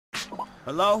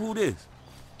Hello, who this?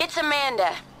 It's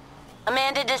Amanda.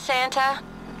 Amanda DeSanta.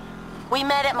 We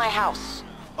met at my house.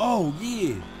 Oh,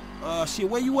 yeah. Shit,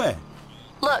 where you at?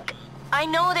 Look, I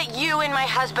know that you and my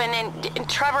husband and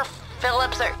Trevor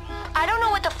Philips are... I don't know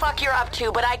what the fuck you're up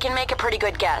to, but I can make a pretty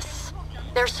good guess.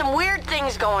 There's some weird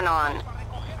things going on.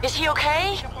 Is he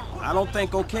okay? I don't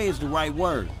think okay is the right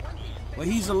word. But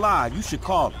he's alive. You should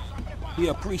call him.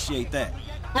 He'll appreciate that.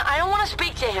 No, I don't want to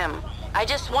speak to him. I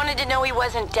just wanted to know he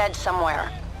wasn't dead somewhere.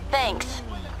 Thanks.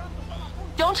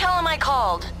 Don't tell him I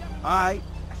called. All right.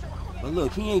 But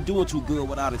look, he ain't doing too good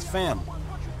without his family.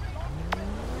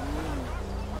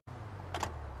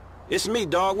 It's me,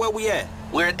 dog. Where we at?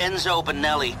 We're at Enzo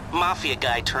Bonelli, mafia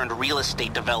guy turned real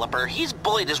estate developer. He's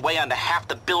bullied his way onto half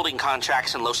the building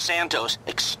contracts in Los Santos.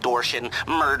 Extortion,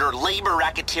 murder, labor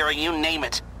racketeering, you name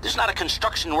it. There's not a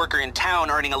construction worker in town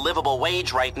earning a livable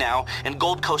wage right now, and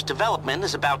Gold Coast Development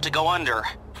is about to go under.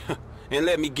 And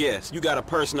let me guess, you got a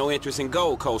personal interest in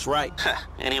Gold Coast, right?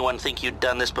 Anyone think you'd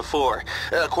done this before?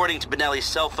 According to Bonelli's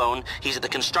cell phone, he's at the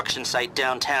construction site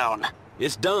downtown.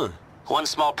 It's done. One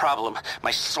small problem.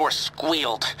 My source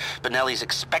squealed. Bonelli's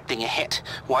expecting a hit.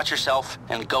 Watch yourself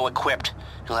and go equipped.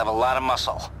 You'll have a lot of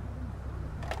muscle.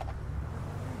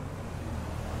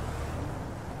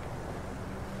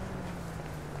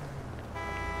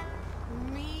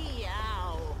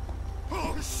 Meow.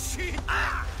 Oh, shit!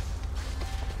 Ah!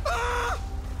 Ah!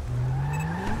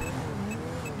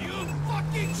 You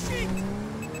fucking shit!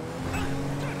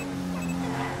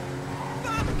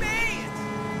 Stop it!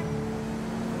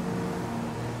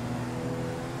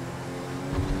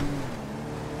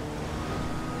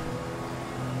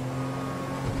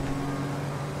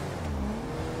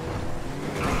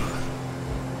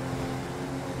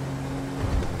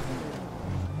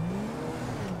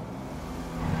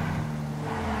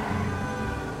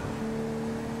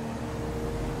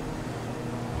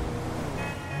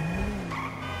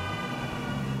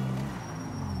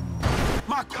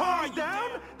 My car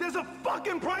Down? There's a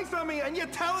fucking price on me, and you're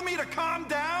telling me to calm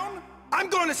down? I'm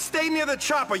gonna stay near the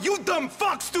chopper. You dumb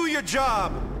fucks do your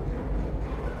job!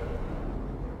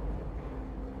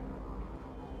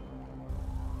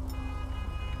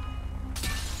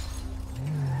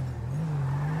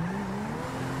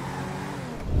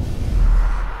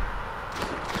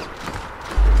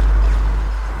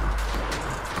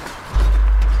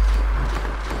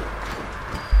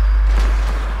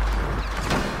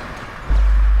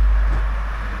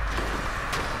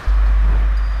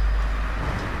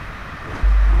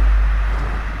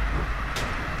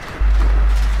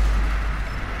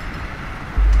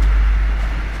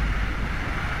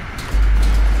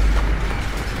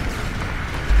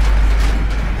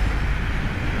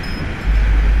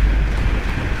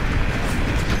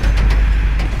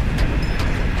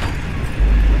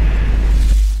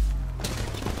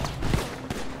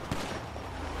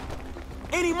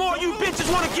 Any more you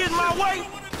bitches want to get in my way?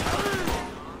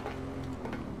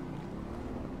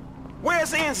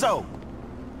 Where's Enzo?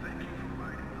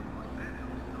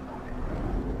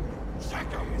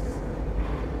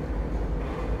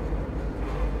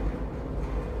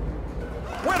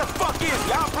 Where the fuck is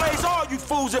he? I'll blaze all you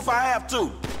fools if I have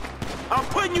to. I'm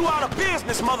putting you out of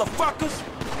business, motherfuckers.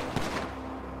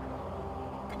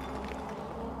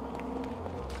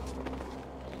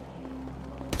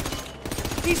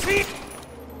 He's here.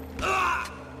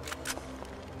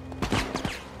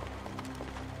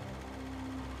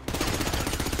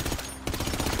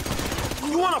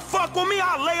 You wanna fuck with me?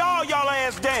 I'll lay all y'all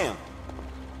ass down.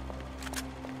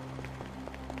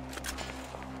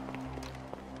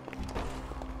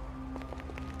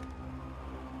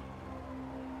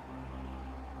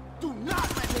 Do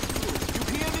not let him through.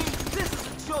 You hear me? This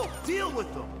is a joke. Deal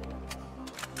with them.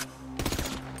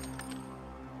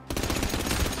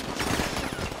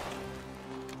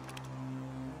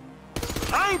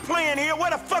 I ain't playing here. Where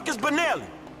the fuck is Bonelli?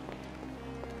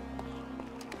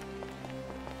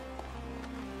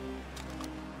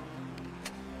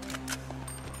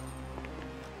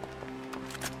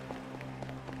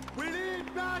 We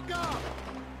need backup!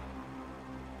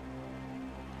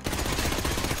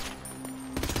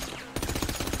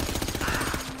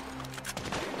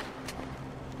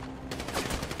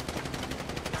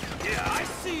 Yeah, I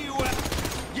see you at...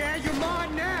 Yeah, you're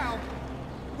mine now!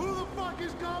 Who the fuck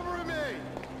is covering me?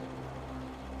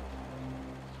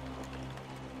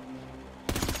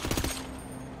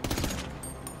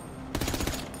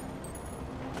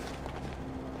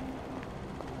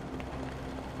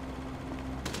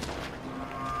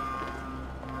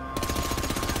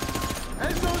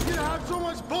 Enzo's gonna have so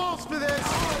much balls for this!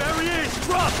 There he is!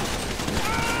 Drop him!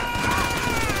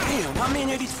 Damn, how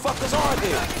many of these fuckers are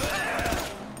there?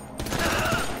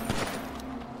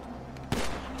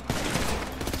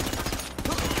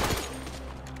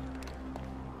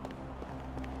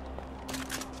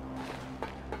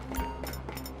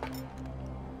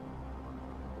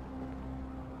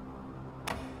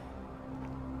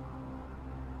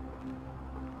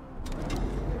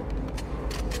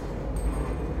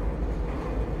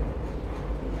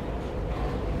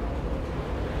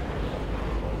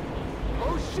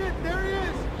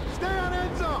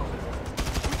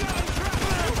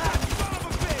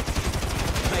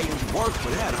 work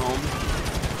for that, homie.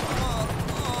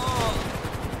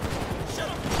 Shut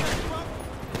up, you fat fuck!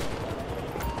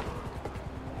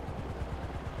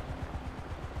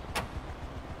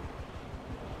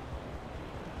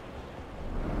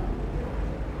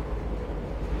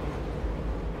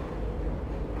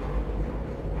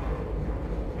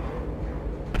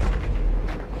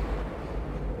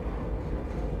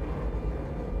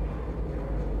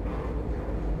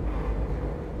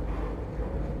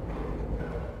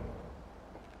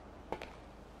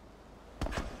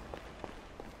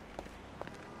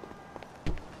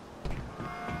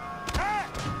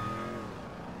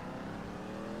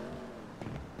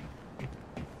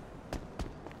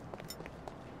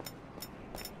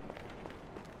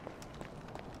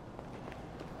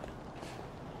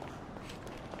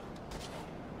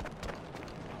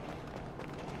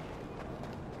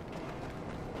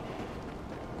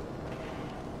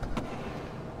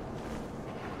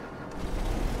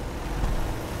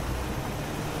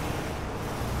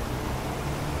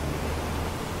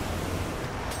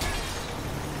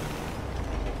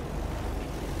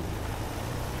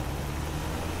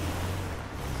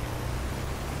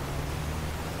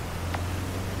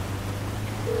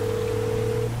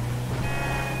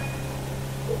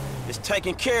 It's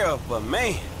taken care of, but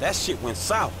man, that shit went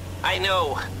south. I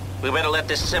know. We better let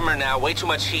this simmer now. Way too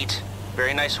much heat.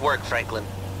 Very nice work, Franklin.